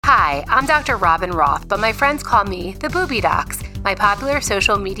Hi, I'm Dr. Robyn Roth, but my friends call me the Booby Docs, my popular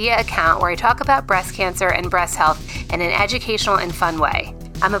social media account where I talk about breast cancer and breast health in an educational and fun way.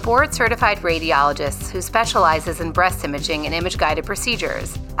 I'm a board-certified radiologist who specializes in breast imaging and image-guided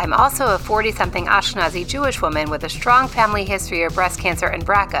procedures. I'm also a 40-something Ashkenazi Jewish woman with a strong family history of breast cancer and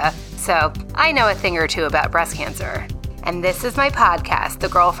BRCA, so I know a thing or two about breast cancer. And this is my podcast, The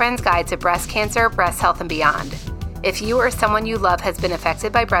Girlfriend's Guide to Breast Cancer, Breast Health, and Beyond. If you or someone you love has been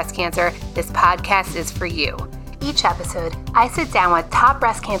affected by breast cancer, this podcast is for you. Each episode, I sit down with top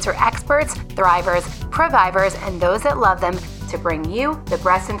breast cancer experts, thrivers, previvors, and those that love them to bring you the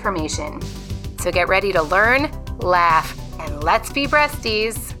breast information. So get ready to learn, laugh, and let's be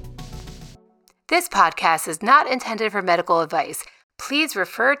breasties. This podcast is not intended for medical advice. Please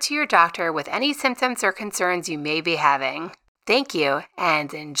refer to your doctor with any symptoms or concerns you may be having. Thank you,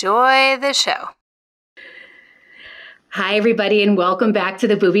 and enjoy the show. Hi, everybody, and welcome back to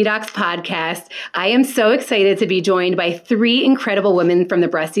the Booby Docs podcast. I am so excited to be joined by three incredible women from the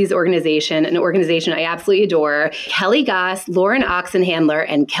Breasties organization, an organization I absolutely adore, Kelli Goss, Lauren Oxenhandler,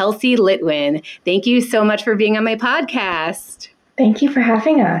 and Kelsey Litwin. Thank you so much for being on my podcast. Thank you for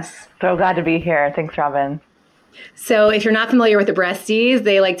having us. So glad to be here. Thanks, Robyn. So if you're not familiar with the Breasties,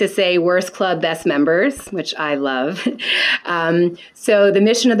 they like to say worst club, best members, which I love. So the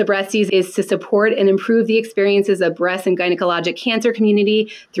mission of the Breasties is to support and improve the experiences of breast and gynecologic cancer community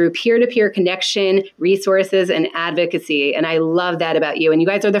through peer-to-peer connection, resources, and advocacy. And I love that about you. And you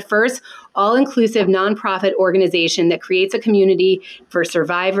guys are the first all-inclusive nonprofit organization that creates a community for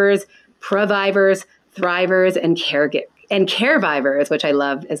survivors, previvors, thrivers, and carevivors, which I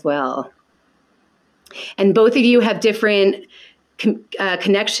love as well. And both of you have different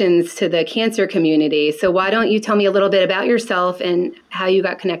connections to the cancer community. So why don't you tell me a little bit about yourself and how you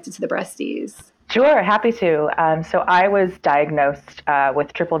got connected to the Breasties? Sure, happy to. So I was diagnosed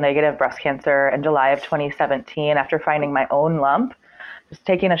with triple-negative breast cancer in July of 2017 after finding my own lump, just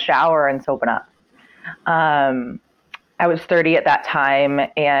taking a shower and soaping up. I was 30 at that time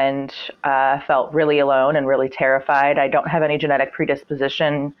and felt really alone and really terrified. I don't have any genetic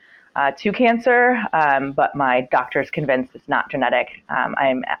predisposition to cancer, but my doctor's convinced it's not genetic.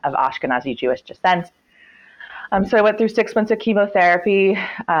 I'm of Ashkenazi Jewish descent. So I went through 6 months of chemotherapy,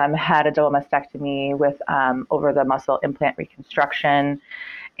 had a double mastectomy with over the muscle implant reconstruction.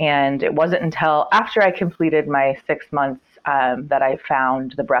 And it wasn't until after I completed my 6 months that I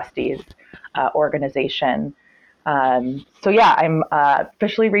found the Breasties organization. I'm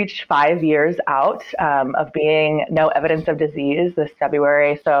officially reached 5 years out of being no evidence of disease this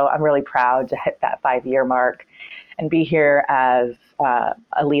February. So I'm really proud to hit that 5-year mark and be here as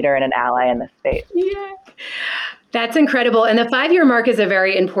a leader and an ally in this space. Yeah. That's incredible. And the 5-year mark is a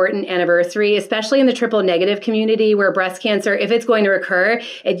very important anniversary, especially in the triple negative community where breast cancer, if it's going to recur,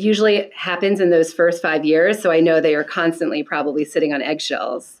 it usually happens in those first 5 years. So I know they are constantly probably sitting on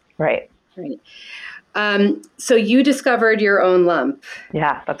eggshells. Right. So you discovered your own lump.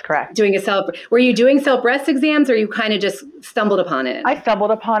 Yeah, that's correct. Were you doing self breast exams or you kind of just stumbled upon it? I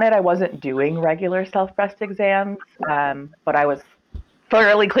stumbled upon it. I wasn't doing regular self breast exams, but I was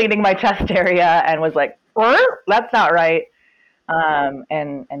thoroughly cleaning my chest area and was like, that's not right.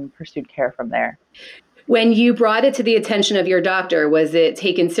 And pursued care from there. When you brought it to the attention of your doctor, was it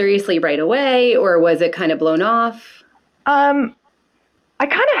taken seriously right away or was it kind of blown off? I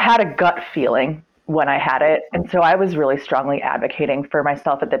kind of had a gut feeling when I had it. And so I was really strongly advocating for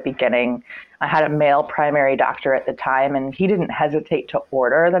myself at the beginning. I had a male primary doctor at the time, and he didn't hesitate to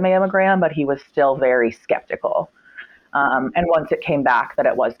order the mammogram, but he was still very skeptical. And once it came back that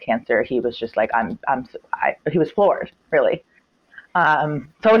it was cancer, he was just like, he was floored, really.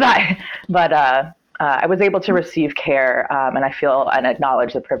 So was I. But I was able to receive care, and I feel and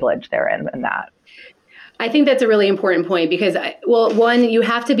acknowledge the privilege therein in that. I think that's a really important point because, one, you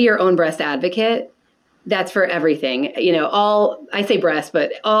have to be your own breast advocate. That's for everything, I say breast,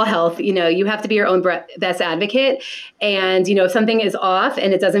 but all health, you have to be your own best advocate. And, if something is off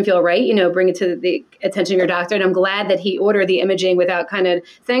and it doesn't feel right, bring it to the attention of your doctor. And I'm glad that he ordered the imaging without kind of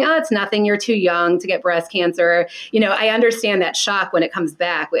saying, oh, it's nothing. You're too young to get breast cancer. I understand that shock when it comes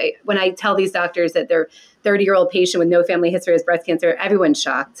back. When I tell these doctors that their 30-year-old patient with no family history has breast cancer, everyone's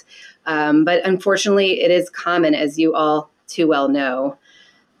shocked. But unfortunately, it is common, as you all too well know.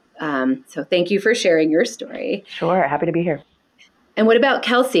 So thank you for sharing your story. Sure. Happy to be here. And what about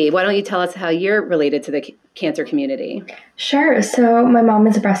Kelsey? Why don't you tell us how you're related to the cancer community? Sure. So my mom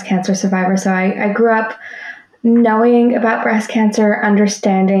is a breast cancer survivor. So I grew up knowing about breast cancer,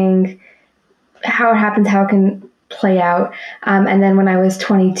 understanding how it happens, how it can play out. And then when I was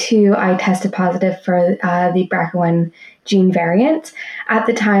 22, I tested positive for the BRCA1 gene variant. At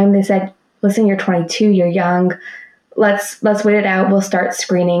the time, they said, listen, you're 22, you're young. Let's wait it out. We'll start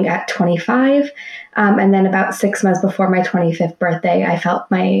screening at 25. And then about 6 months before my 25th birthday, I felt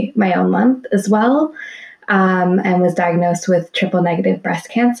my own lump as well, and was diagnosed with triple negative breast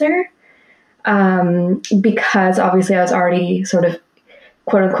cancer. Because obviously I was already sort of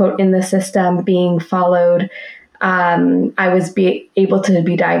quote unquote in the system being followed. I was able to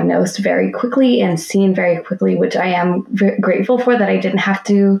be diagnosed very quickly and seen very quickly, which I am grateful for, that I didn't have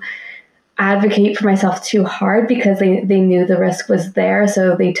to advocate for myself too hard, because they knew the risk was there.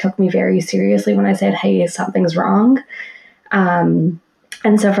 So they took me very seriously when I said, hey, something's wrong. And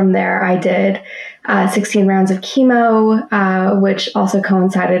so from there, I did 16 rounds of chemo, which also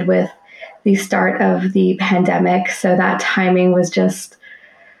coincided with the start of the pandemic. So that timing was just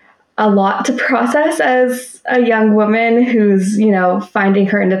a lot to process as a young woman who's, finding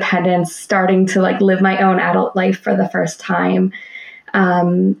her independence, starting to live my own adult life for the first time.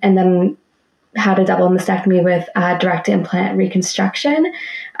 And then had a double mastectomy with direct implant reconstruction.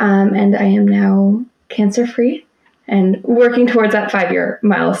 And I am now cancer-free and working towards that 5-year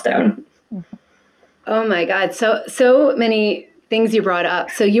milestone. Oh my God. So many things you brought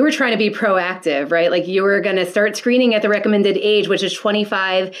up. So you were trying to be proactive, right? Like you were going to start screening at the recommended age, which is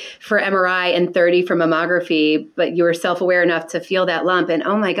 25 for MRI and 30 for mammography, but you were self-aware enough to feel that lump. And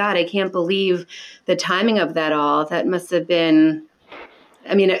oh my God, I can't believe the timing of that all. That must have been,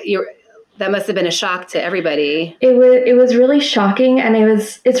 that must have been a shock to everybody. It was really shocking, and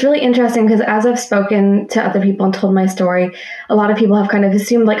it's really interesting because as I've spoken to other people and told my story, a lot of people have kind of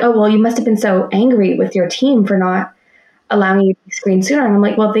assumed oh, well, you must have been so angry with your team for not allowing you to be screened sooner. And I'm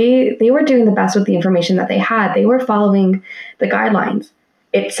like, well, they were doing the best with the information that they had. They were following the guidelines.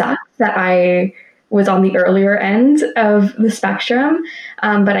 It sucks that I was on the earlier end of the spectrum,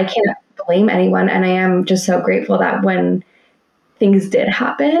 but I can't blame anyone. And I am just so grateful that when things did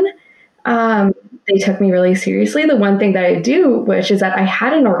happen, they took me really seriously. The one thing that I do wish is that I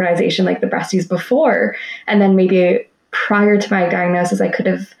had an organization like the Breasties before, and then maybe prior to my diagnosis, I could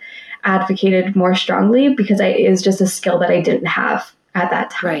have advocated more strongly, because it is just a skill that I didn't have at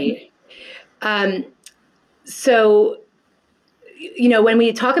that time. Right. So, when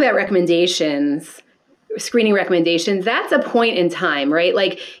we talk about screening recommendations, that's a point in time, right?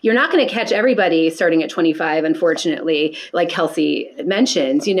 Like you're not going to catch everybody starting at 25, unfortunately, like Kelsey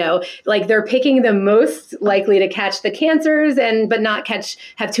mentions, like they're picking the most likely to catch the cancers but not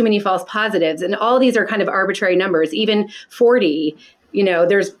have too many false positives. And all these are kind of arbitrary numbers, even 40.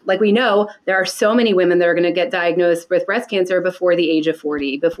 There's, like we know, there are so many women that are going to get diagnosed with breast cancer before the age of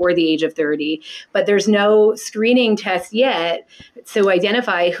 40, before the age of 30, but there's no screening test yet to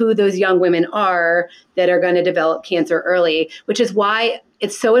identify who those young women are that are going to develop cancer early, which is why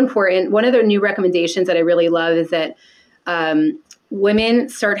it's so important. One of the new recommendations that I really love is that women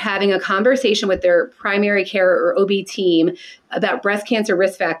start having a conversation with their primary care or OB team about breast cancer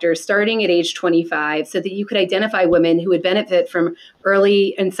risk factors starting at age 25, so that you could identify women who would benefit from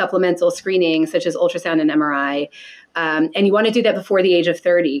early and supplemental screening, such as ultrasound and MRI. And you want to do that before the age of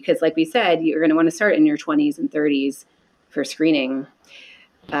 30, because like we said, you're going to want to start in your 20s and 30s for screening.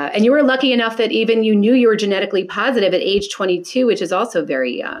 And you were lucky enough that even you knew you were genetically positive at age 22, which is also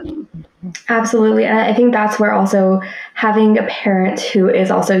very young. Absolutely. And I think that's where also having a parent who is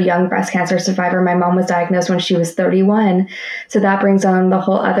also a young breast cancer survivor, my mom was diagnosed when she was 31. So that brings on the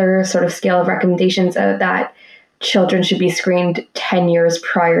whole other sort of scale of recommendations that children should be screened 10 years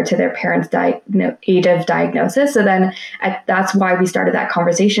prior to their parents' age of diagnosis. So then that's why we started that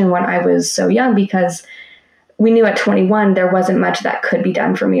conversation when I was so young, because we knew at 21 there wasn't much that could be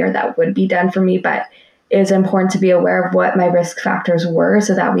done for me or that would be done for me, but it is important to be aware of what my risk factors were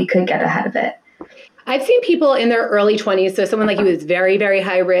so that we could get ahead of it. I've seen people in their early 20s, so someone like you is very, very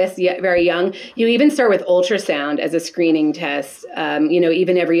high risk, yet very young. You even start with ultrasound as a screening test,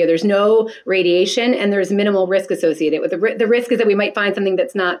 even every year. There's no radiation and there's minimal risk associated with it. The risk is that we might find something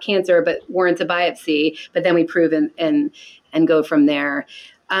that's not cancer but warrants a biopsy, but then we prove and go from there.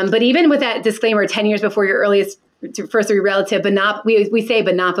 But even with that disclaimer, 10 years before your earliest first degree relative, but not, we say,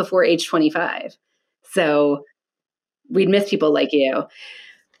 but not before age 25. So we'd miss people like you.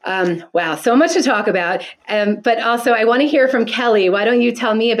 Wow, so much to talk about. But also I want to hear from Kellie. Why don't you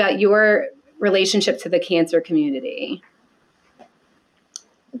tell me about your relationship to the cancer community?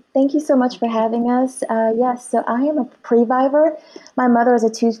 Thank you so much for having us. Yes, so I am a previvor. My mother is a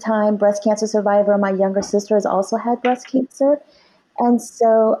 2-time breast cancer survivor. My younger sister has also had breast cancer. And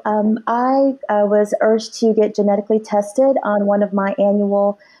so I was urged to get genetically tested on one of my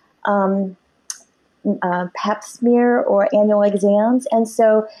annual pap smear or annual exams. And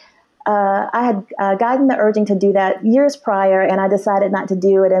so I had gotten the urging to do that years prior, and I decided not to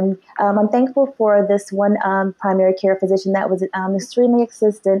do it. And I'm thankful for this one primary care physician that was extremely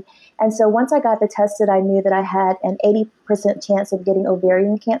assistant. And so once I got the tested, I knew that I had an 80% chance of getting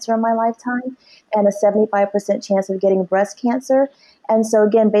ovarian cancer in my lifetime and a 75% chance of getting breast cancer. And so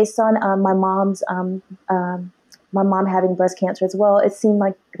again, based on my mom having breast cancer as well, it seemed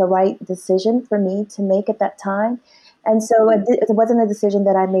like the right decision for me to make at that time. And so it wasn't a decision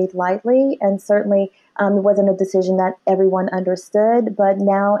that I made lightly, and certainly it wasn't a decision that everyone understood. But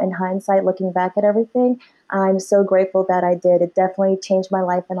now, in hindsight, looking back at everything, I'm so grateful that I did. It definitely changed my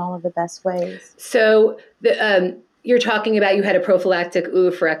life in all of the best ways. So you're talking about you had a prophylactic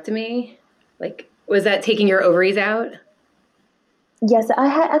oophorectomy? Like, was that taking your ovaries out? Yes, I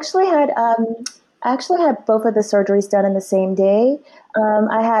actually had both of the surgeries done in the same day.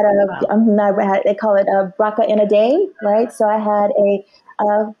 I had they call it a BRCA in a day, right? So I had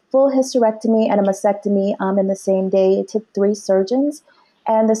a full hysterectomy and a mastectomy in the same day. It took 3 surgeons,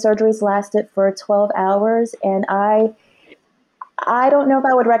 and the surgeries lasted for 12 hours. And I don't know if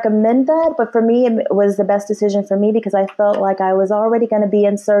I would recommend that, but for me, it was the best decision for me because I felt like I was already going to be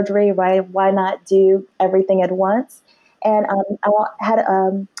in surgery, right? Why not do everything at once? And I had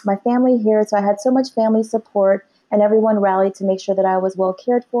my family here, so I had so much family support, and everyone rallied to make sure that I was well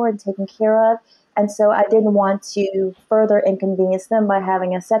cared for and taken care of. And so I didn't want to further inconvenience them by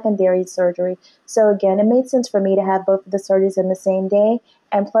having a secondary surgery. So again, it made sense for me to have both of the surgeries in the same day.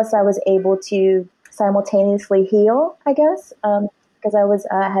 And plus, I was able to simultaneously heal, I guess, because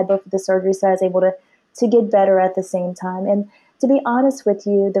I had both of the surgeries, so I was able to get better at the same time. And to be honest with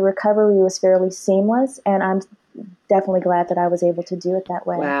you, the recovery was fairly seamless, and I'm definitely glad that I was able to do it that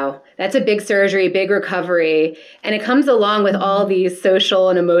way. Wow. That's a big surgery, big recovery. And it comes along with all these social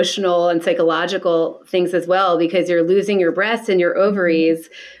and emotional and psychological things as well, because you're losing your breasts and your ovaries,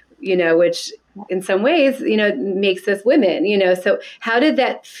 which in some ways, makes us women, So how did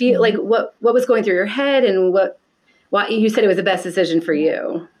that feel? Like what was going through your head, and why you said it was the best decision for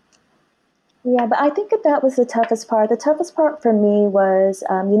you? Yeah, but I think that was the toughest part. The toughest part for me was,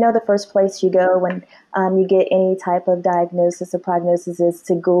 the first place you go when you get any type of diagnosis or prognosis is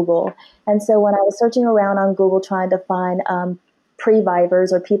to Google. And so when I was searching around on Google trying to find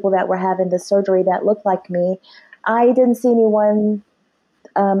previvors or people that were having the surgery that looked like me, I didn't see anyone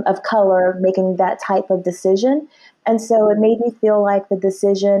of color making that type of decision. And so it made me feel like the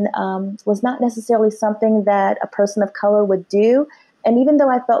decision was not necessarily something that a person of color would do. And even though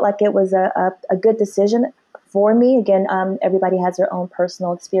I felt like it was a good decision for me, again, everybody has their own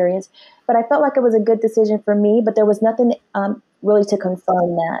personal experience, but I felt like it was a good decision for me, but there was nothing really to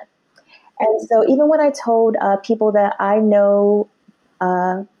confirm that. And so even when I told people that I know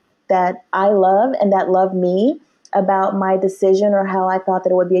that I love and that love me about my decision or how I thought that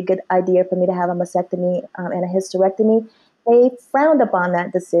it would be a good idea for me to have a mastectomy and a hysterectomy, they frowned upon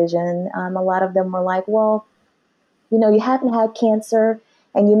that decision. A lot of them were like, well, you haven't had cancer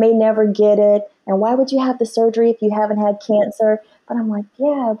and you may never get it. And why would you have the surgery if you haven't had cancer? But I'm like,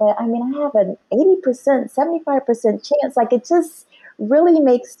 yeah, but I have an 80%, 75% chance. Like, it just really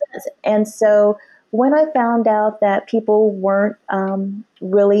makes sense. And so when I found out that people weren't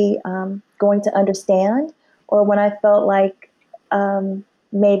really going to understand, or when I felt like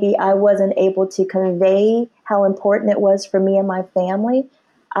maybe I wasn't able to convey how important it was for me and my family,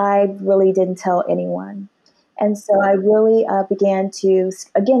 I really didn't tell anyone. And so I really began to,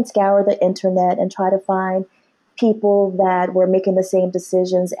 again, scour the internet and try to find people that were making the same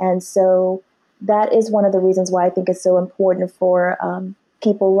decisions. And so that is one of the reasons why I think it's so important for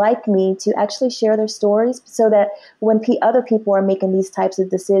people like me to actually share their stories, so that when other people are making these types of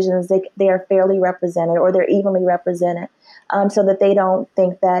decisions, they are fairly represented, or they're evenly represented, so that they don't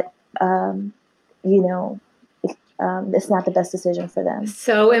think that, it's not the best decision for them.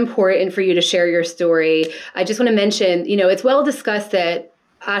 So important for you to share your story. I just want to mention, it's well discussed that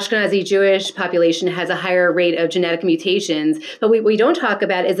Ashkenazi Jewish population has a higher rate of genetic mutations, but what we don't talk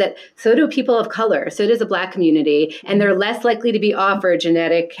about is that so do people of color, so does the Black community, and they're less likely to be offered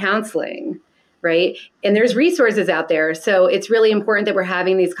genetic counseling, right? And there's resources out there, so it's really important that we're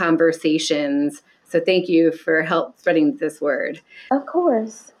having these conversations. So thank you for help spreading this word. Of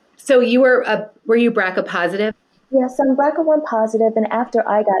course. So were you BRCA positive? Yes, I'm BRCA1 positive, and after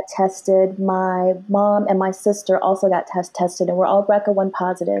I got tested, my mom and my sister also got tested, and we're all BRCA1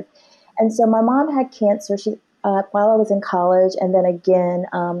 positive. And so my mom had cancer while I was in college, and then again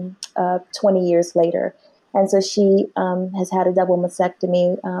 20 years later. And so she has had a double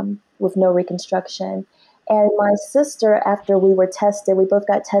mastectomy with no reconstruction. And my sister, after we were tested, we both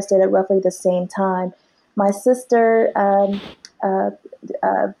got tested at roughly the same time. My sister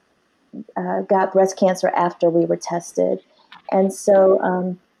got breast cancer after we were tested. And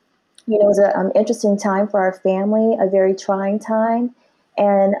so, it was an interesting time for our family, a very trying time.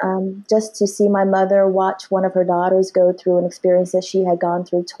 And just to see my mother watch one of her daughters go through an experience that she had gone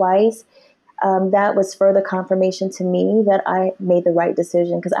through twice, that was further confirmation to me that I made the right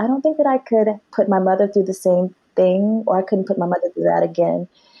decision, because I don't think that I could put my mother through the same thing, or I couldn't put my mother through that again.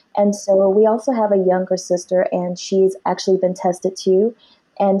 And so we also have a younger sister, and she's actually been tested too.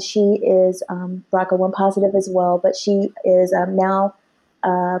 And she is BRCA1 positive as well, but she is now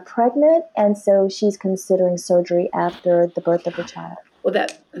pregnant, and so she's considering surgery after the birth of her child. Well,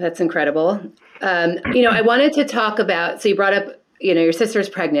 that's incredible. I wanted to talk about, so you brought up, your sister's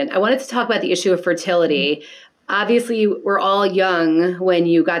pregnant. I wanted to talk about the issue of fertility. Mm-hmm. Obviously, we're all young when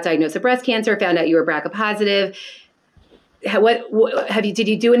you got diagnosed with breast cancer, found out you were BRCA positive. Did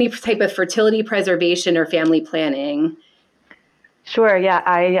you do any type of fertility preservation or family planning? Sure. Yeah.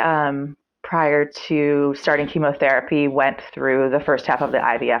 I, prior to starting chemotherapy, went through the first half of the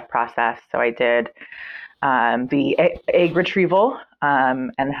IVF process. So I did the egg retrieval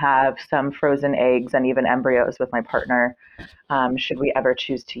and have some frozen eggs and even embryos with my partner, should we ever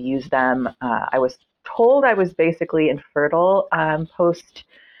choose to use them. I was told I was basically infertile post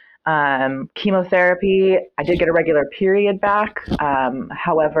chemotherapy. I did get a regular period back.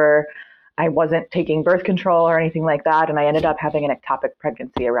 However, I wasn't taking birth control or anything like that, and I ended up having an ectopic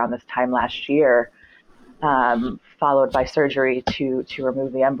pregnancy around this time last year, followed by surgery to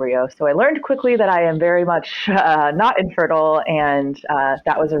remove the embryo. So I learned quickly that I am very much not infertile, and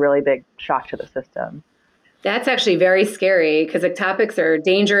that was a really big shock to the system. That's actually very scary, because ectopics are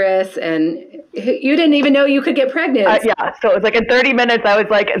dangerous, and you didn't even know you could get pregnant. Yeah, so it was like in 30 minutes, I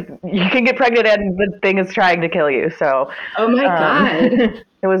was like, you can get pregnant and the thing is trying to kill you. So, oh my God.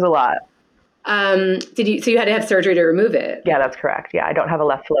 It was a lot. So you had to have surgery to remove it? Yeah, that's correct. Yeah, I don't have a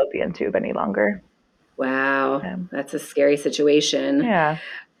left fallopian tube any longer. Wow. Yeah. That's a scary situation. Yeah.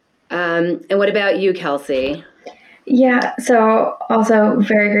 And what about you, Kelsey? Yeah, so also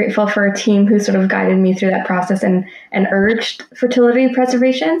very grateful for a team who sort of guided me through that process and urged fertility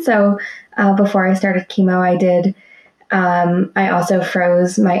preservation. So before I started chemo, I also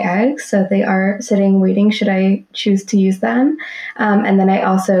froze my eggs. So they are sitting waiting should I choose to use them. And then I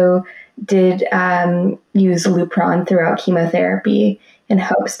also did use Lupron throughout chemotherapy in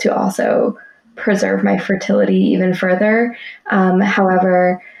hopes to also preserve my fertility even further.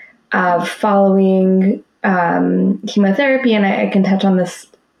 However, following chemotherapy, and I can touch on this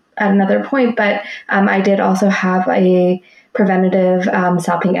at another point, but I did also have a preventative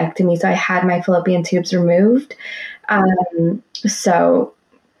salpingectomy, so I had my fallopian tubes removed. So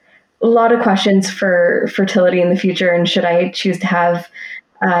a lot of questions for fertility in the future, and should I choose to have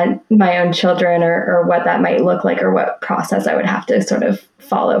my own children, or what that might look like, or what process I would have to sort of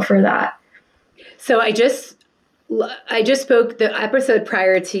follow for that. So I just spoke, the episode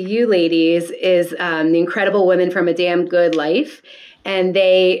prior to you ladies is the Incredible Women from a Damn Good Life. And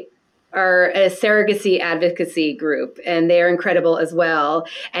they are a surrogacy advocacy group, and they're incredible as well.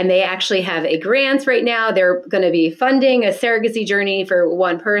 And they actually have a grant right now. They're going to be funding a surrogacy journey for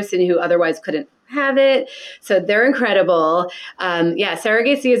one person who otherwise couldn't have it. So they're incredible.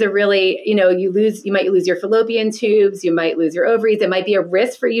 Surrogacy is a really, you might lose your fallopian tubes, you might lose your ovaries. It might be a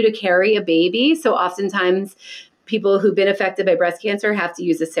risk for you to carry a baby. So oftentimes people who've been affected by breast cancer have to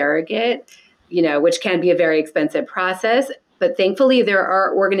use a surrogate, which can be a very expensive process. But thankfully, there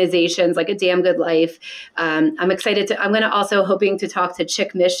are organizations like A Damn Good Life. I'm going to also hoping to talk to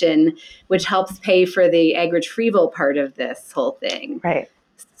Chick Mission, which helps pay for the egg retrieval part of this whole thing. Right.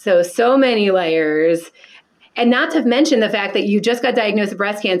 So many layers. And not to mention the fact that you just got diagnosed with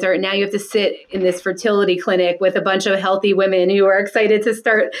breast cancer, and now you have to sit in this fertility clinic with a bunch of healthy women who are excited to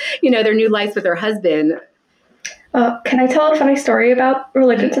start, their new lives with their husband. Can I tell a funny story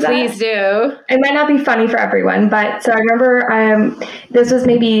related to that? Please do. It might not be funny for everyone, but so I remember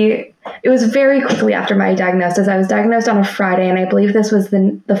it was very quickly after my diagnosis. I was diagnosed on a Friday, and I believe this was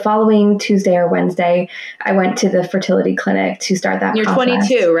the following Tuesday or Wednesday, I went to the fertility clinic to start that process. You're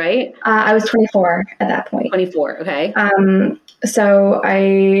 22, right? I was 24 at that point. 24, okay. So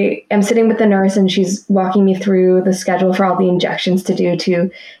I am sitting with the nurse, and she's walking me through the schedule for all the injections to do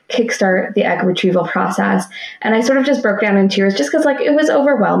to kickstart the egg retrieval process. And I sort of just broke down in tears just because it was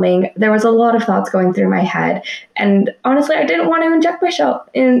overwhelming. There was a lot of thoughts going through my head. And honestly, I didn't want to inject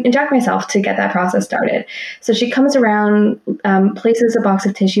myself to get that process started. So she comes around, places a box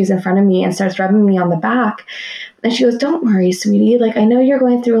of tissues in front of me and starts rubbing me on the back. And she goes, "Don't worry, sweetie. I know you're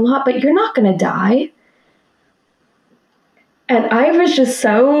going through a lot, but you're not going to die." And I was just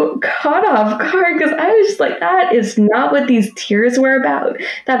so caught off guard because I was just like, that is not what these tears were about.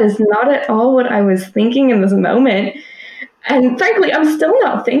 That is not at all what I was thinking in this moment. And frankly, I'm still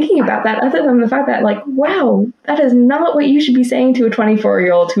not thinking about that other than the fact that, like, wow, that is not what you should be saying to a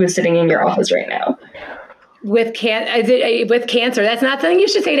 24-year-old who is sitting in your office right now. With cancer, that's not something you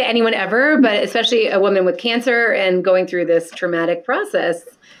should say to anyone ever, but especially a woman with cancer and going through this traumatic process.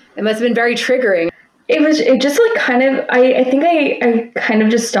 It must have been very triggering. It just like kind of, I think I kind of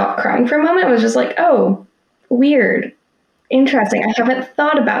just stopped crying for a moment. I was just like, oh, weird, interesting. I haven't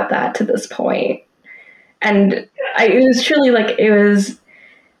thought about that to this point. And it was truly like, it was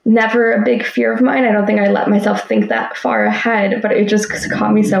never a big fear of mine. I don't think I let myself think that far ahead, but it just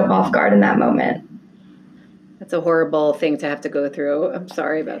caught me so off guard in that moment. That's a horrible thing to have to go through. I'm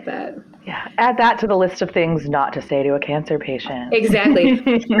sorry about that. Yeah, add that to the list of things not to say to a cancer patient. Exactly.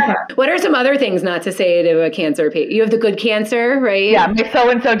 What are some other things not to say to a cancer patient? You have the good cancer, right? Yeah, my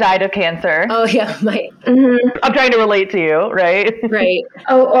so-and-so died of cancer. Oh, yeah. I'm trying to relate to you, right? Right.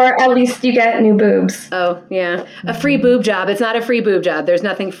 Oh, or at least you get new boobs. Oh, yeah. A free boob job. It's not a free boob job. There's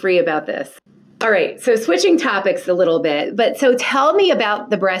nothing free about this. All right. So switching topics a little bit, but so tell me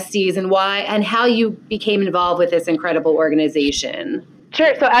about the Breasties and why and how you became involved with this incredible organization.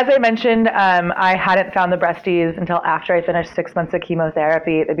 Sure. So as I mentioned, I hadn't found the Breasties until after I finished 6 months of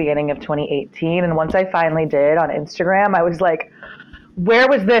chemotherapy at the beginning of 2018. And once I finally did on Instagram, I was like, where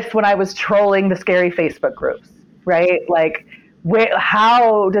was this when I was trolling the scary Facebook groups, right? Like,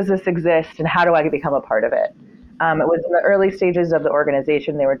 how does this exist and how do I become a part of it? It was in the early stages of the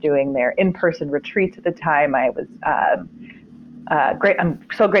organization. They were doing their in-person retreats at the time. I was great. I'm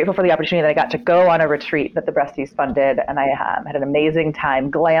so grateful for the opportunity that I got to go on a retreat that the Breasties funded, and I had an amazing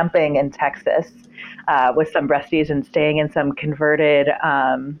time glamping in Texas with some Breasties and staying in some converted,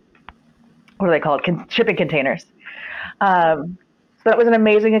 what are they called, shipping containers. So that was an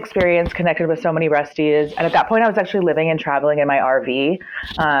amazing experience, connected with so many Breasties. And at that point, I was actually living and traveling in my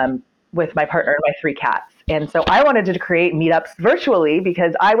RV with my partner and my 3 cats. And so I wanted to create meetups virtually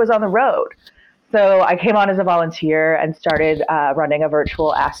because I was on the road. So I came on as a volunteer and started running a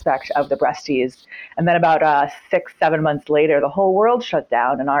virtual aspect of the Breasties. And then about 6-7 months later, the whole world shut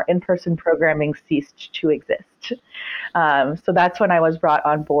down and our in-person programming ceased to exist. So that's when I was brought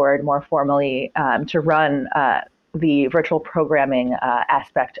on board more formally to run the virtual programming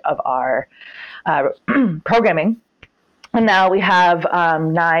aspect of our programming. And now we have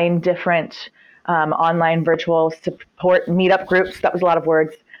 9 different online virtual support meetup groups. That was a lot of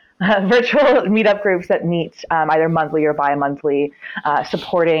words. Virtual meetup groups that meet either monthly or bi-monthly,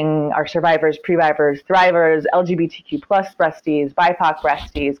 supporting our survivors, previvors, thrivers, LGBTQ plus Breasties, BIPOC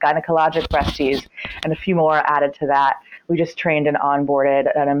Breasties, gynecologic Breasties, and a few more added to that. We just trained and onboarded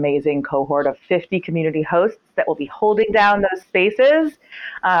an amazing cohort of 50 community hosts that will be holding down those spaces.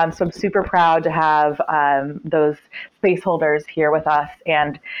 So I'm super proud to have those space holders here with us.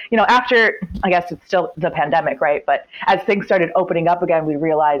 And, after, I guess it's still the pandemic, right? But as things started opening up again, we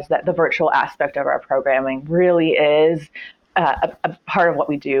realized that the virtual aspect of our programming really is a part of what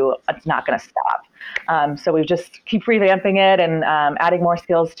we do. It's not going to stop. So we just keep revamping it and adding more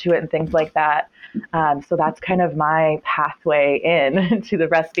skills to it and things like that. So that's kind of my pathway in to the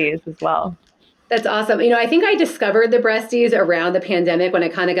Breasties as well. That's awesome. I think I discovered the Breasties around the pandemic when I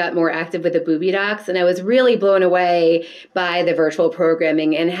kind of got more active with the Booby Docs. And I was really blown away by the virtual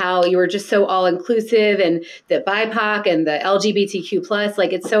programming and how you were just so all inclusive, and the BIPOC and the LGBTQ plus,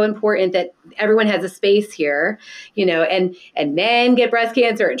 like, it's so important that everyone has a space here, and men get breast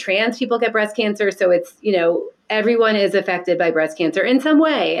cancer and trans people get breast cancer. So it's, everyone is affected by breast cancer in some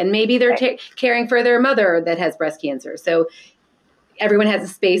way. And maybe they're caring for their mother that has breast cancer. So everyone has a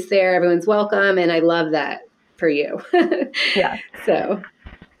space there. Everyone's welcome. And I love that for you. Yeah. So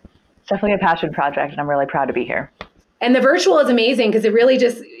definitely a passion project. And I'm really proud to be here. And the virtual is amazing because it really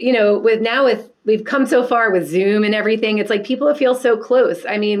just, we've come so far with Zoom and everything. It's like people feel so close.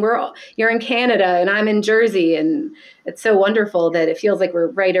 I mean, you're in Canada and I'm in Jersey, and it's so wonderful that it feels like we're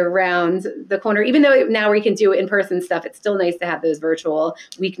right around the corner. Even though now we can do in-person stuff, it's still nice to have those virtual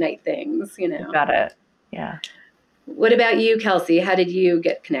weeknight things, Got it. Yeah. What about you, Kelsey? How did you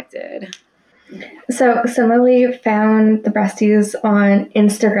get connected? So similarly, found the Breasties on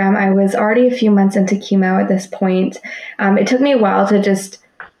Instagram. I was already a few months into chemo at this point. It took me a while to just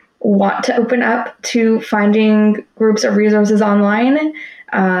want to open up to finding groups or resources online.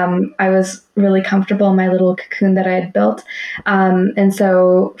 I was really comfortable in my little cocoon that I had built. And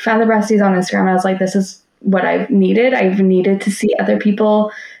so found the Breasties on Instagram. And I was like, this is what I've needed. I've needed to see other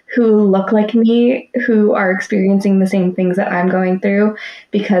people who look like me, who are experiencing the same things that I'm going through,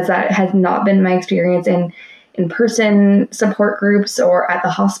 because that has not been my experience in in-person support groups or at the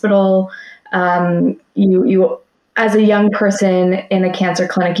hospital. You as a young person in a cancer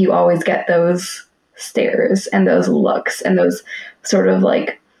clinic, you always get those stares and those looks and those sort of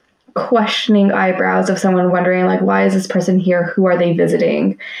like questioning eyebrows of someone wondering like, why is this person here? Who are they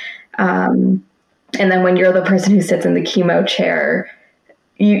visiting? And then when you're the person who sits in the chemo chair,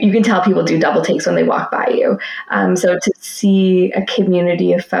 you can tell people do double takes when they walk by you. So to see a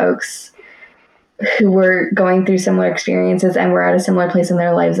community of folks who were going through similar experiences and were at a similar place in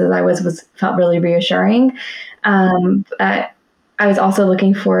their lives as I was felt really reassuring. But I was also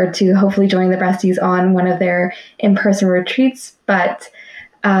looking forward to hopefully joining the Breasties on one of their in-person retreats, but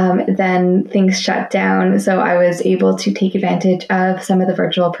then things shut down. So I was able to take advantage of some of the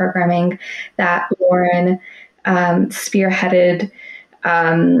virtual programming that Lauren spearheaded.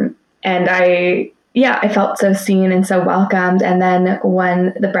 And I felt so seen and so welcomed. And then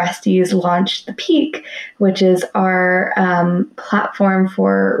when the Breasties launched The Peak, which is our platform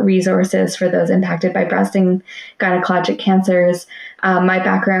for resources for those impacted by breast and gynecologic cancers, my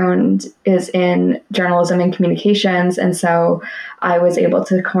background is in journalism and communications. And so I was able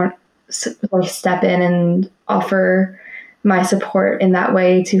to sort of step in and offer my support in that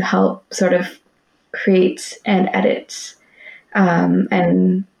way to help sort of create and edit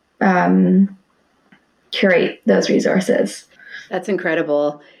and curate those resources. That's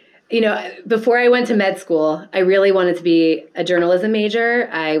incredible. Before I went to med school, I really wanted to be a journalism major.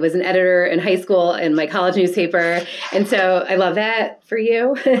 I was an editor in high school in my college newspaper. And so I love that for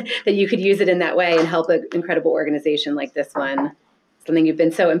you, that you could use it in that way and help an incredible organization like this one, something you've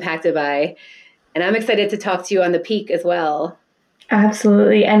been so impacted by. And I'm excited to talk to you on The Peak as well.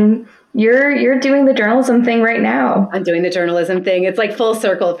 Absolutely. And you're doing the journalism thing right now. I'm doing the journalism thing. It's like full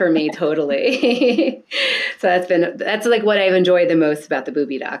circle for me, totally. So that's like what I've enjoyed the most about the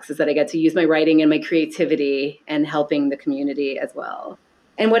Booby Docs, is that I get to use my writing and my creativity and helping the community as well.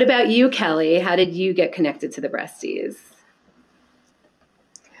 And what about you, Kelly? How did you get connected to the Breasties?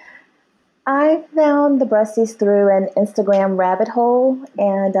 I found the Breasties through an Instagram rabbit hole,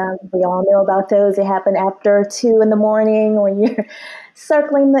 and we all know about those. They happen after 2 a.m. when you're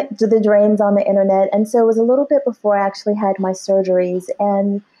circling the drains on the internet. And so it was a little bit before I actually had my surgeries.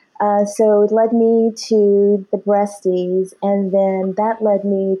 And so it led me to the Breasties, and then that led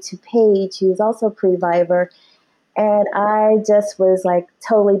me to Paige, who's also a previvor. And I just was like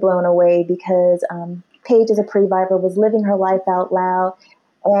totally blown away because Paige, as a previvor, was living her life out loud.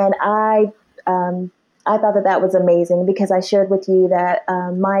 And I thought that was amazing because I shared with you that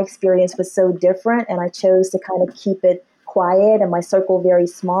my experience was so different, and I chose to kind of keep it quiet and my circle very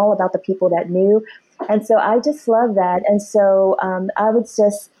small about the people that knew. And so I just love that. And so I was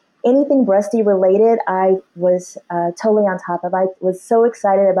just, anything Breastie related, I was totally on top of. I was so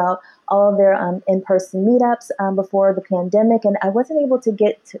excited about all of their in-person meetups before the pandemic, and I wasn't able to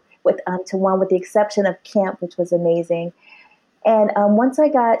get to one with the exception of camp, which was amazing. And once I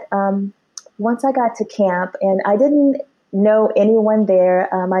got to camp, and I didn't know anyone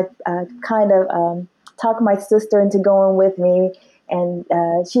there, I kind of talked my sister into going with me, and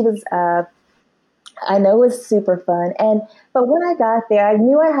she was. I know it was super fun. But when I got there, I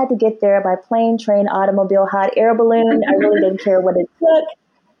knew I had to get there by plane, train, automobile, hot air balloon. I really didn't care what it took.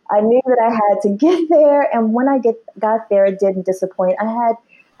 I knew that I had to get there, and when I got there, it didn't disappoint.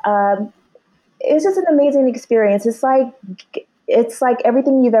 It's just an amazing experience. It's like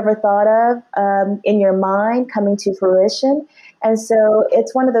everything you've ever thought of in your mind coming to fruition. And so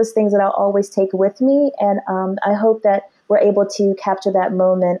it's one of those things that I'll always take with me. And I hope that we're able to capture that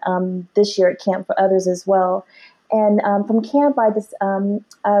moment this year at camp for others as well. And from camp, I was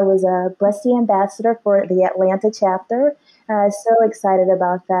a Breastie ambassador for the Atlanta chapter. And I was so excited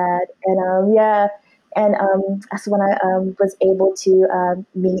about that. And that's when I was able to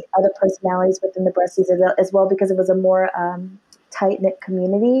meet other personalities within the Breasties as well, because it was a more tight-knit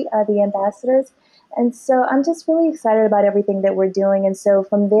community, the ambassadors. And so I'm just really excited about everything that we're doing. And so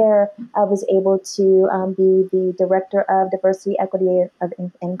from there, I was able to be the director of diversity, equity, of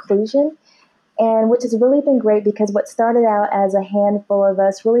inclusion, and which has really been great because what started out as a handful of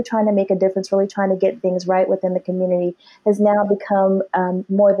us really trying to make a difference, really trying to get things right within the community, has now become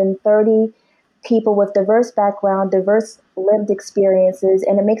more than 30 people with diverse background, diverse lived experiences,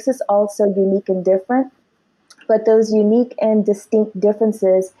 and it makes us all so unique and different. But those unique and distinct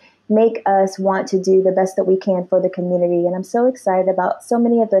differences make us want to do the best that we can for the community. And I'm so excited about so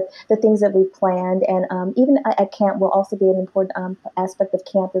many of the things that we've planned. And even at camp will also be an important aspect of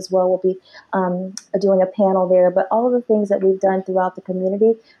camp as well. We'll be doing a panel there. But all of the things that we've done throughout the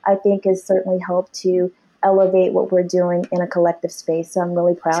community, I think has certainly helped to elevate what we're doing in a collective space. So I'm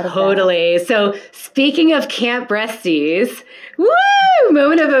really proud of that. Totally. So speaking of Camp Breasties, woo,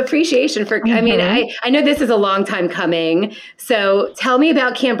 moment of appreciation for, I mean, I know this is a long time coming. So tell me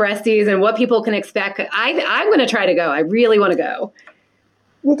about Camp Breasties and what people can expect. I'm going to try to go. I really want to go.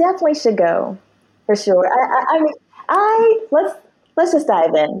 You definitely should go, for sure. Let's just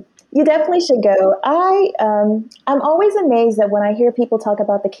dive in. You definitely should go. I'm always amazed that when I hear people talk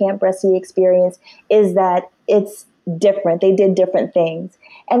about the Camp Breastie experience is that it's different. They did different things.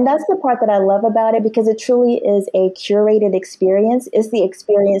 And that's the part that I love about it, because it truly is a curated experience. It's the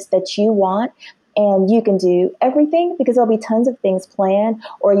experience that you want. And you can do everything, because there'll be tons of things planned,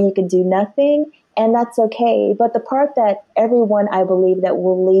 or you could do nothing. And that's okay. But the part that everyone, I believe, that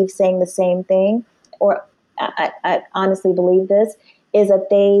will leave saying the same thing, or I honestly believe this, is that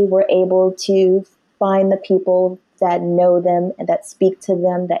they were able to find the people that know them and that speak to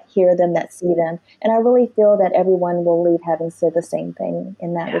them, that hear them, that see them. And I really feel that everyone will leave having said the same thing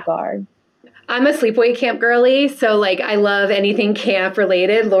in that regard. I'm a sleepaway camp girly, so like I love anything camp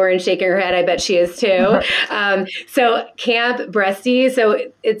related. Lauren's shaking her head. I bet she is too. So Camp Breastie. So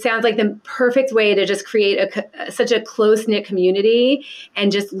it sounds like the perfect way to just create such a close-knit community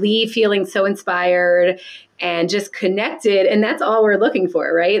and just leave feeling so inspired and just connected. And that's all we're looking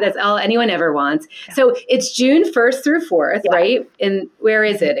for, right? That's all anyone ever wants. Yeah. So it's June 1st through 4th, right? And where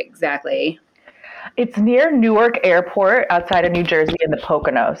is it exactly? It's near Newark Airport outside of New Jersey in the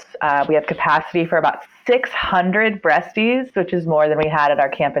Poconos. We have capacity for about 600 breasties, which is more than we had at our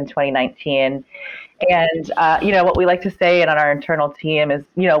camp in 2019. And, what we like to say and on our internal team is,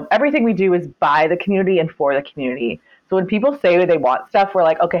 everything we do is by the community and for the community. So when people say they want stuff, we're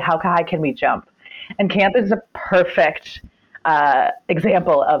like, okay, how high can we jump? And camp is a perfect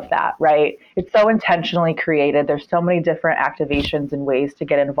example of that, right? It's so intentionally created. There's so many different activations and ways to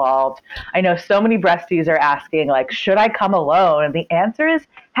get involved. I know so many breasties are asking, like, should I come alone? And the answer is,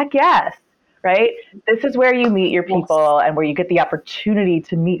 heck yes, right? This is where you meet your people and where you get the opportunity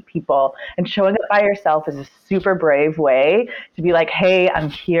to meet people. And showing up by yourself is a super brave way to be like, hey, I'm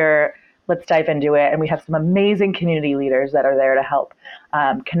here. Let's dive into it. And we have some amazing community leaders that are there to help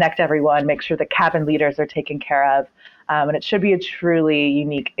connect everyone, make sure the cabin leaders are taken care of. And it should be a truly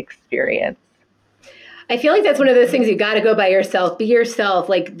unique experience. I feel like that's one of those things you got to go by yourself, be yourself.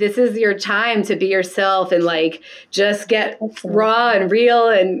 Like this is your time to be yourself and like just get raw and real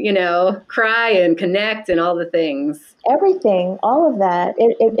and, cry and connect and all the things. Everything, all of that.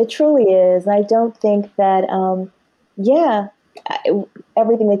 It truly is. I don't think that,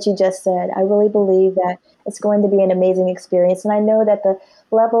 everything that you just said, I really believe that it's going to be an amazing experience. And I know that the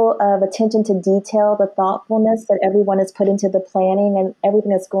level of attention to detail, the thoughtfulness that everyone has put into the planning and everything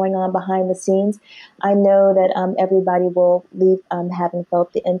that's going on behind the scenes, I know that everybody will leave having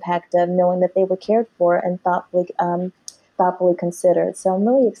felt the impact of knowing that they were cared for and thoughtfully considered. So I'm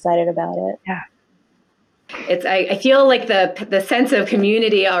really excited about it. Yeah. I feel like the sense of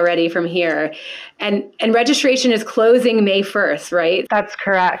community already from here, and registration is closing May 1st, right? That's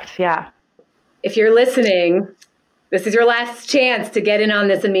correct. Yeah. If you're listening, this is your last chance to get in on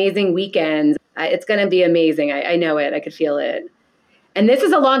this amazing weekend. It's going to be amazing. I know it. I could feel it. And this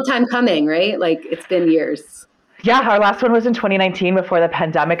is a long time coming, right? Like it's been years. Yeah, our last one was in 2019 before the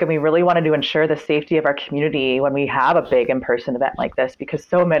pandemic, and we really wanted to ensure the safety of our community when we have a big in-person event like this, because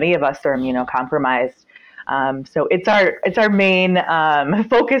so many of us are immunocompromised. So it's our main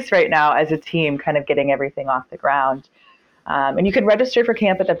focus right now as a team, kind of getting everything off the ground. And you can register for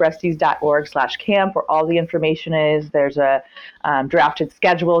camp at thebreasties.org/camp, where all the information is. There's a drafted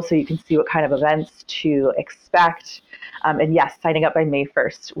schedule so you can see what kind of events to expect. And yes, signing up by May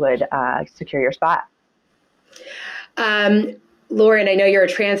 1st would secure your spot. Lauren, I know you're a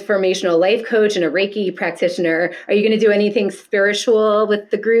transformational life coach and a Reiki practitioner. Are you going to do anything spiritual with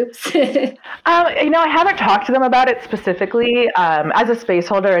the groups? I haven't talked to them about it specifically. As a space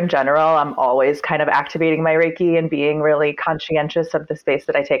holder in general, I'm always kind of activating my Reiki and being really conscientious of the space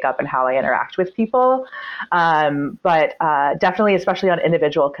that I take up and how I interact with people. But definitely, especially on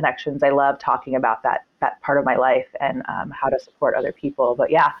individual connections, I love talking about that part of my life and how to support other people. But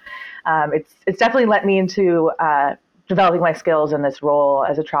yeah, it's definitely let me into developing my skills in this role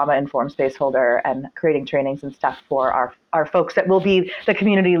as a trauma-informed space holder and creating trainings and stuff for our folks that will be the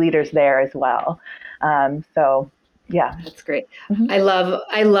community leaders there as well. So yeah, that's great. Mm-hmm.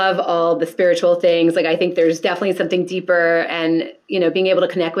 I love all the spiritual things. Like I think there's definitely something deeper, and being able to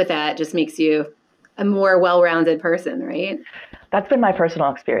connect with that just makes you a more well-rounded person, right? That's been my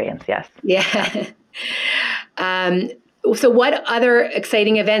personal experience. Yes. Yeah. So what other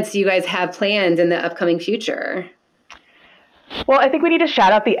exciting events do you guys have planned in the upcoming future? Well, I think we need to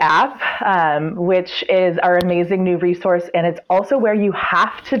shout out the app, which is our amazing new resource. And it's also where you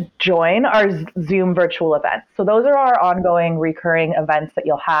have to join our Zoom virtual events. So those are our ongoing recurring events that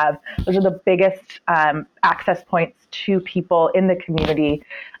you'll have. Those are the biggest access points to people in the community.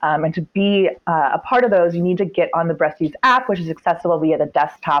 And to be a part of those, you need to get on the Breasties app, which is accessible via the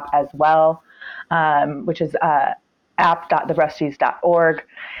desktop as well, which is app.thebreasties.org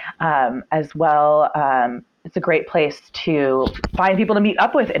as well. It's a great place to find people to meet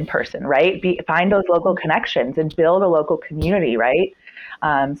up with in person, right? Find those local connections and build a local community, right?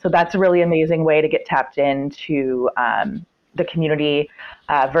 So that's a really amazing way to get tapped into the community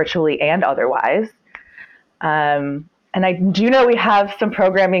virtually and otherwise. And I do know we have some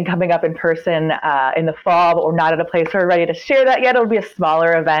programming coming up in person in the fall, but we're not at a place where we're ready to share that yet. It'll be a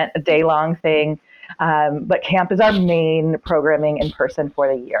smaller event, a day-long thing. But camp is our main programming in person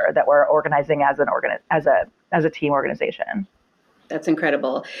for the year that we're organizing as a team organization. That's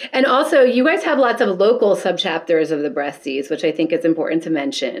incredible. And also, you guys have lots of local subchapters of the Breasties, which I think is important to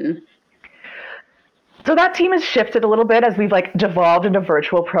mention. So that team has shifted a little bit as we've devolved into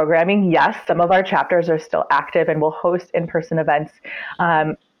virtual programming. Yes, some of our chapters are still active and will host in-person events.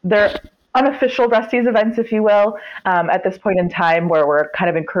 They're unofficial Breasties events, if you will, at this point in time, where we're kind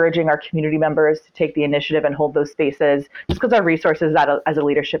of encouraging our community members to take the initiative and hold those spaces, just because our resources as a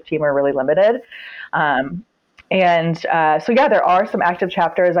leadership team are really limited. So there are some active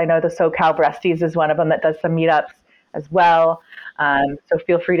chapters. I know the SoCal Breasties is one of them that does some meetups as well. So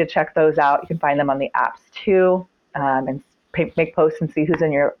feel free to check those out. You can find them on the apps too, and make posts and see who's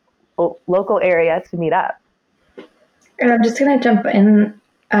in your local area to meet up. And I'm just going to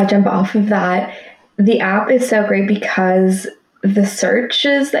jump off of that. The app is so great because the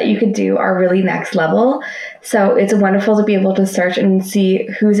searches that you could do are really next level. So it's wonderful to be able to search and see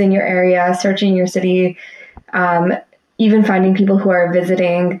who's in your area, searching your city, even finding people who are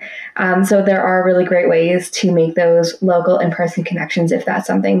visiting. So there are really great ways to make those local in-person connections if that's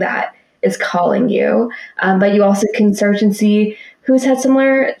something that is calling you. But you also can search and see who's had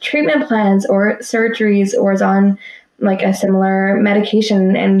similar treatment plans or surgeries or is on a similar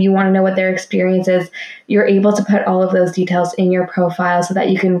medication, and you want to know what their experience is. You're able to put all of those details in your profile so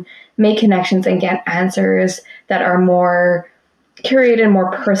that you can make connections and get answers that are more curated and more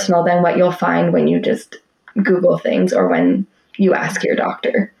personal than what you'll find when you just Google things or when you ask your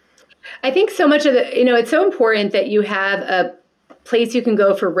doctor. I think so much of it's so important that you have a place you can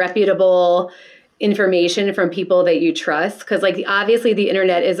go for reputable information from people that you trust, because obviously the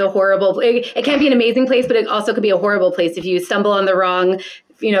internet is a horrible, it can be an amazing place, but it also could be a horrible place if you stumble on the wrong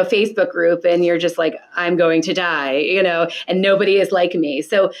Facebook group and you're just I'm going to die, and nobody is like me.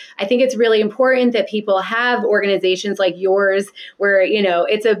 So I think it's really important that people have organizations like yours where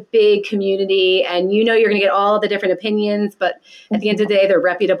it's a big community and you're going to get all the different opinions, but at the end of the day they're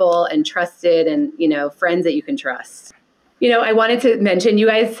reputable and trusted and friends that you can trust. I wanted to mention, you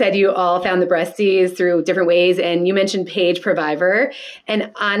guys said you all found the Breasties through different ways, and you mentioned Paige Previvor.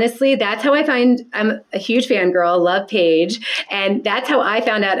 And honestly, that's how I'm a huge fangirl, love Paige. And that's how I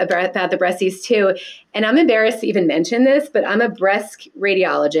found out about the Breasties too. And I'm embarrassed to even mention this, but I'm a breast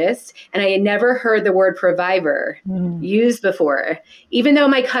radiologist, and I had never heard the word previvor used before, even though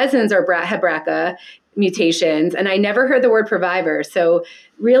my cousins have BRCA mutations, and I never heard the word previvor. So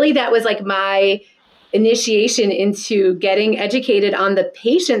really that was my initiation into getting educated on the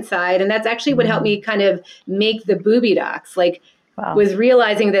patient side. And that's actually what helped me kind of make the Booby Docs, was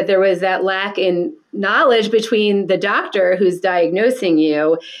realizing that there was that lack in knowledge between the doctor who's diagnosing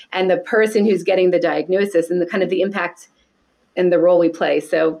you and the person who's getting the diagnosis, and the kind of the impact and the role we play.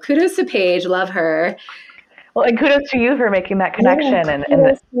 So kudos to Paige, love her. Well, and kudos to you for making that connection.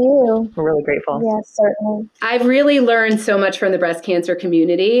 And we're really grateful. Yes, certainly. I've really learned so much from the breast cancer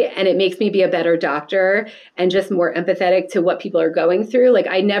community, and it makes me be a better doctor and just more empathetic to what people are going through.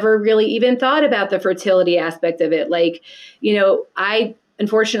 I never really even thought about the fertility aspect of it.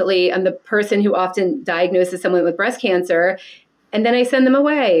 Unfortunately, I'm the person who often diagnoses someone with breast cancer, and then I send them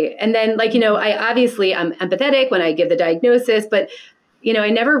away. And then I'm empathetic when I give the diagnosis, but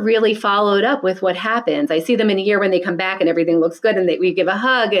I never really followed up with what happens. I see them in a year when they come back and everything looks good and we give a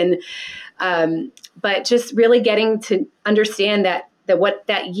hug. And but just really getting to understand that what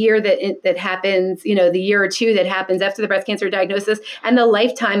that year that happens, the year or two that happens after the breast cancer diagnosis and the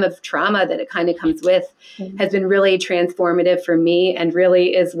lifetime of trauma that it kind of comes with has been really transformative for me, and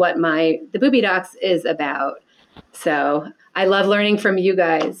really is what the Booby Docs is about. So I love learning from you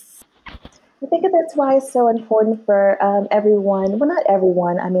guys. I think that's why it's so important for everyone. Well, not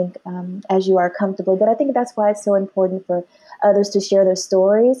everyone, as you are comfortable, but I think that's why it's so important for others to share their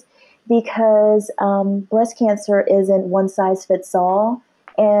stories. because breast cancer isn't one size fits all.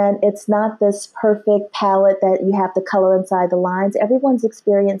 And it's not this perfect palette that you have to color inside the lines. Everyone's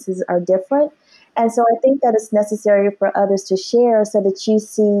experiences are different. And so I think that it's necessary for others to share so that you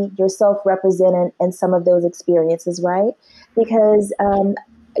see yourself represented in some of those experiences, right? Because,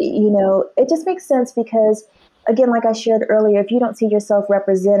 it just makes sense because, again, like I shared earlier, if you don't see yourself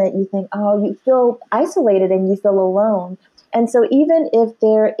represented, you think, oh, you feel isolated and you feel alone. And so even if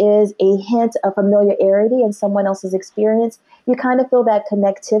there is a hint of familiarity in someone else's experience, you kind of feel that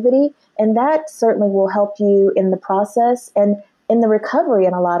connectivity, and that certainly will help you in the process and in the recovery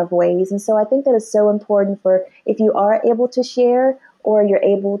in a lot of ways. And so I think that it's so important for if you are able to share or you're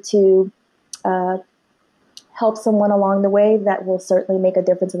able to help someone along the way, that will certainly make a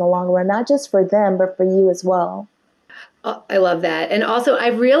difference in the long run, not just for them, but for you as well. I love that. And also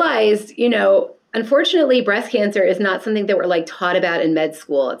I've realized, unfortunately, breast cancer is not something that we're like taught about in med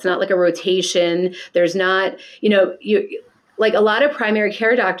school. It's not like a rotation. There's not, like a lot of primary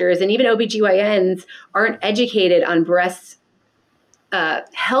care doctors and even OBGYNs aren't educated on breast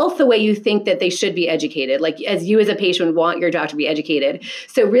health the way you think that they should be educated, like as you as a patient would want your doctor to be educated.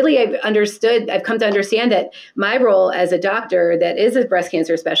 So really I've come to understand that my role as a doctor that is a breast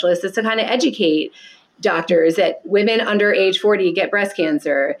cancer specialist is to kind of educate doctors that women under age 40 get breast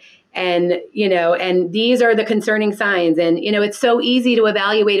cancer. And, and these are the concerning signs. And, it's so easy to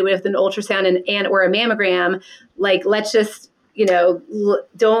evaluate it with an ultrasound and or a mammogram. Like, let's just,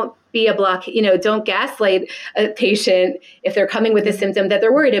 don't be a block, don't gaslight a patient if they're coming with a symptom that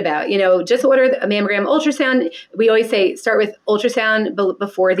they're worried about. Just order a mammogram, ultrasound. We always say start with ultrasound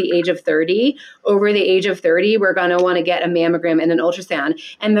before the age of 30. Over the age of 30, we're going to want to get a mammogram and an ultrasound.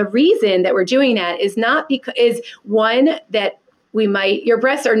 And the reason that we're doing that is not because one that your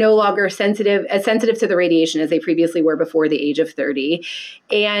breasts are no longer as sensitive to the radiation as they previously were before the age of 30.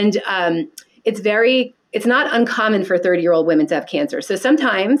 And it's not uncommon for 30-year-old women to have cancer. So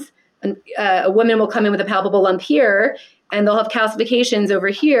sometimes a woman will come in with a palpable lump here and they'll have calcifications over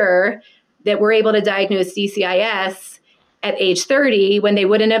here that we're able to diagnose DCIS at age 30 when they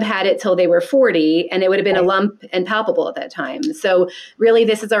wouldn't have had it till they were 40, and it would have been a lump and palpable at that time. So really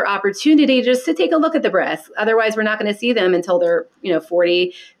this is our opportunity just to take a look at the breasts. Otherwise we're not going to see them until they're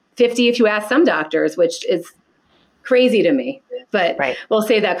 40, 50 if you ask some doctors, which is crazy to me. But We'll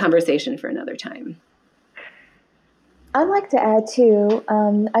save that conversation for another time. I'd like to add too,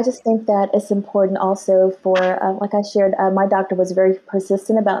 I just think that it's important also for, like I shared, my doctor was very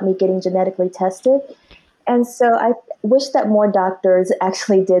persistent about me getting genetically tested. And so I wish that more doctors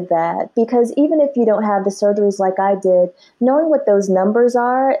actually did that, because even if you don't have the surgeries like I did, knowing what those numbers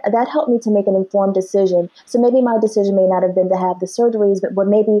are, that helped me to make an informed decision. So maybe my decision may not have been to have the surgeries, but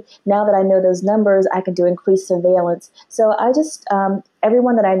maybe now that I know those numbers, I can do increased surveillance. So I just,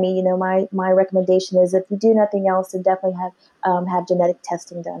 everyone that I meet, my recommendation is if you do nothing else, then definitely have genetic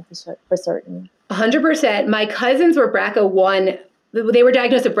testing done for certain. 100%. My cousins were BRCA1. They were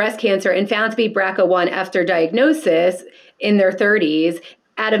diagnosed with breast cancer and found to be BRCA1 after diagnosis in their 30s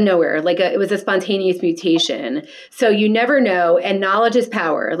out of nowhere. It was a spontaneous mutation. So you never know. And knowledge is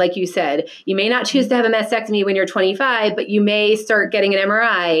power. Like you said, you may not choose to have a mastectomy when you're 25, but you may start getting an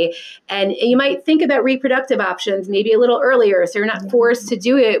MRI, and you might think about reproductive options maybe a little earlier. So you're not forced to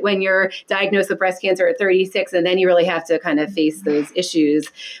do it when you're diagnosed with breast cancer at 36. And then you really have to kind of face those issues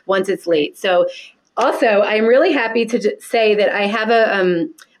once it's late. So also, I'm really happy to say that I have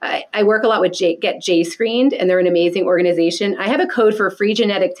I work a lot with Get J Screened, and they're an amazing organization. I have a code for free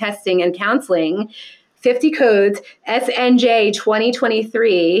genetic testing and counseling. 50 codes, SNJ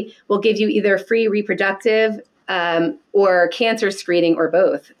 2023 will give you either free reproductive or cancer screening or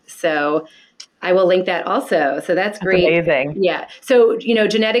both. So I will link that also. So that's great. Amazing. Yeah. So,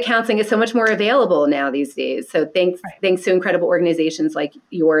 genetic counseling is so much more available now these days. So thanks to incredible organizations like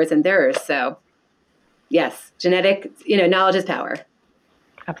yours and theirs. So yes, genetic, knowledge is power.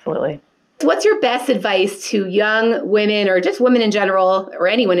 Absolutely. What's your best advice to young women or just women in general or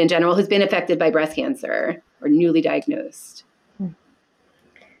anyone in general who's been affected by breast cancer or newly diagnosed?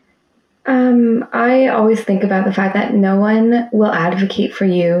 I always think about the fact that no one will advocate for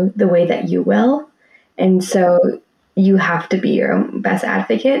you the way that you will. And so you have to be your own best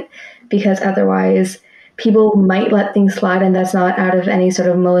advocate, because otherwise people might let things slide, and that's not out of any sort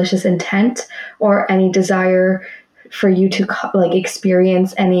of malicious intent or any desire for you to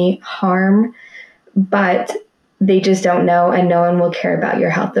experience any harm, but they just don't know, and no one will care about your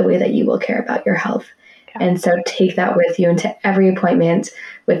health the way that you will care about your health. Yeah. And so take that with you into every appointment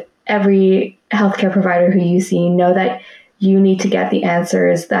with every healthcare provider who you see. Know that you need to get the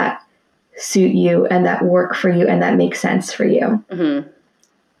answers that suit you and that work for you and that make sense for you. Mm-hmm.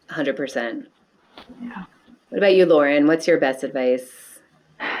 100%. Yeah. What about you, Lauren? What's your best advice?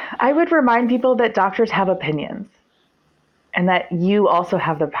 I would remind people that doctors have opinions and that you also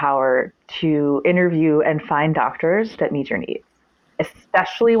have the power to interview and find doctors that meet your needs,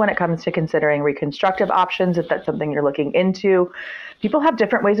 especially when it comes to considering reconstructive options, if that's something you're looking into. People have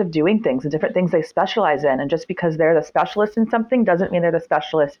different ways of doing things and different things they specialize in. And just because they're the specialist in something doesn't mean they're the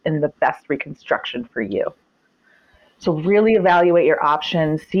specialist in the best reconstruction for you. So really evaluate your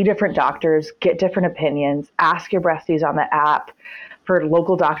options, see different doctors, get different opinions, ask your breasties on the app for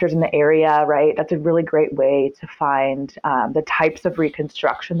local doctors in the area, right? That's a really great way to find the types of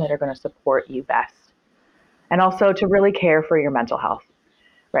reconstruction that are going to support you best. And also to really care for your mental health,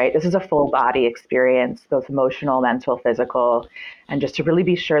 right? This is a full body experience, both emotional, mental, physical, and just to really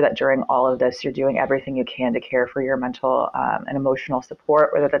be sure that during all of this, you're doing everything you can to care for your mental and emotional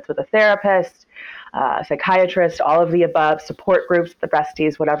support, whether that's with a therapist, a psychiatrist, all of the above, support groups, the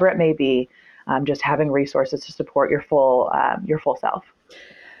breasties, whatever it may be, just having resources to support your full self.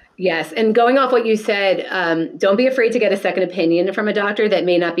 Yes. And going off what you said, don't be afraid to get a second opinion from a doctor that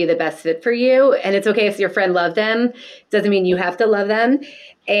may not be the best fit for you. And it's okay if your friend loved them. Doesn't mean you have to love them.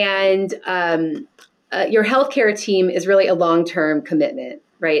 And your healthcare team is really a long-term commitment,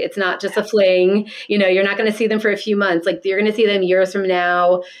 right? It's not just a fling. You're not going to see them for a few months. Like, you're going to see them years from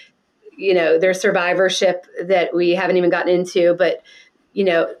now. There's survivorship that we haven't even gotten into, but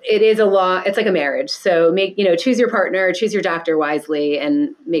it is it's like a marriage. So choose your partner, choose your doctor wisely,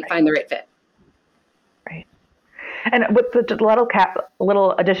 and find the right fit. Right. And with the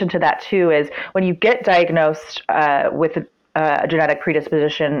little addition to that too is when you get diagnosed with a genetic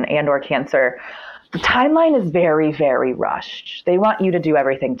predisposition and or cancer, the timeline is very, very rushed. They want you to do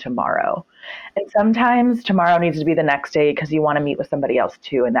everything tomorrow. And sometimes tomorrow needs to be the next day because you want to meet with somebody else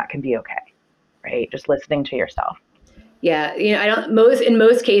too, and that can be okay, right? Just listening to yourself. Yeah, in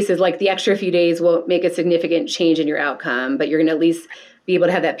most cases, like, the extra few days won't make a significant change in your outcome, but you're going to at least be able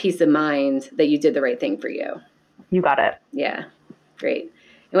to have that peace of mind that you did the right thing for you. You got it. Yeah, great.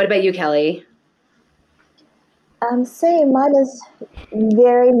 And what about you, Kelly? Same. Mine is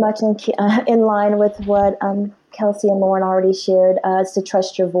very much in line with what Kelsey and Lauren already shared. Is to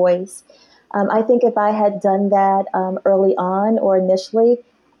trust your voice. I think if I had done that early on or initially,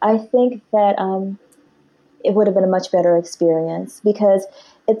 I think that it would have been a much better experience, because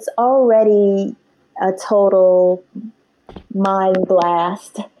it's already a total mind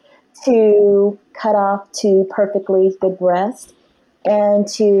blast to cut off two perfectly good breasts, and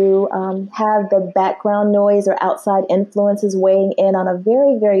to have the background noise or outside influences weighing in on a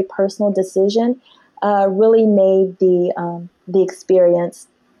very, very personal decision really made the experience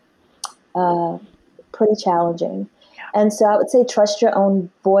pretty challenging. And so I would say trust your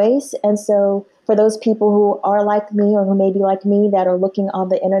own voice. And so for those people who are like me or who may be like me that are looking on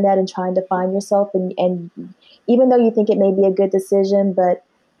the internet and trying to find yourself, and even though you think it may be a good decision, but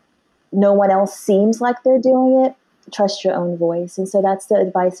no one else seems like they're doing it, trust your own voice. And so that's the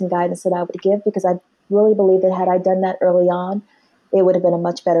advice and guidance that I would give, because I really believe that had I done that early on, it would have been a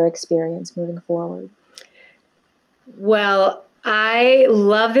much better experience moving forward. Well, I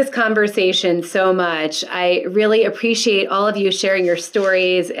love this conversation so much. I really appreciate all of you sharing your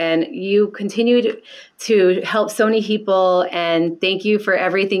stories, and you continue to help so many people. And thank you for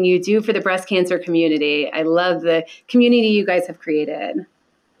everything you do for the breast cancer community. I love the community you guys have created.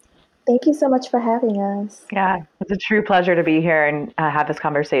 Thank you so much for having us. Yeah, it's a true pleasure to be here and have this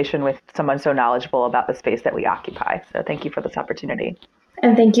conversation with someone so knowledgeable about the space that we occupy. So thank you for this opportunity.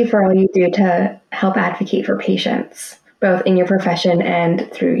 And thank you for all you do to help advocate for patients, both in your profession and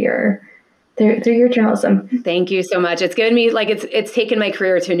through your journalism. Thank you so much. It's given me, it's taken my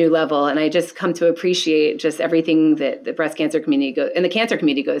career to a new level, and I just come to appreciate just everything that the breast cancer community and the cancer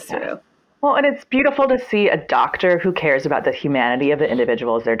community goes through. Well, and it's beautiful to see a doctor who cares about the humanity of the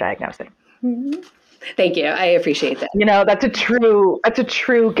individuals they're diagnosing. Mm-hmm. Thank you. I appreciate that. That's a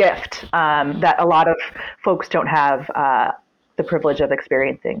true gift that a lot of folks don't have the privilege of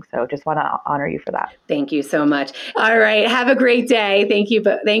experiencing. So just want to honor you for that. Thank you so much. All right. Have a great day. Thank you.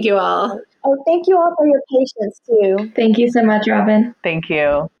 Thank you all. Oh, thank you all for your patience too. Thank you so much, Robyn. Thank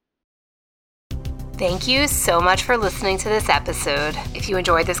you. Thank you so much for listening to this episode. If you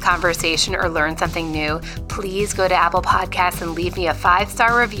enjoyed this conversation or learned something new, please go to Apple Podcasts and leave me a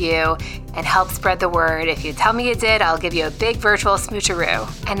 5-star review and help spread the word. If you tell me you did, I'll give you a big virtual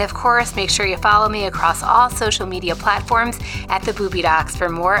smoocheroo. And of course, make sure you follow me across all social media platforms at the Booby Docs for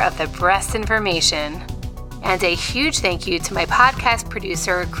more of the breast information. And a huge thank you to my podcast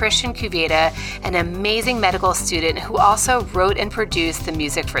producer, Christian Cuveta, an amazing medical student who also wrote and produced the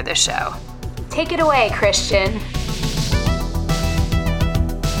music for the show. Take it away, Christian.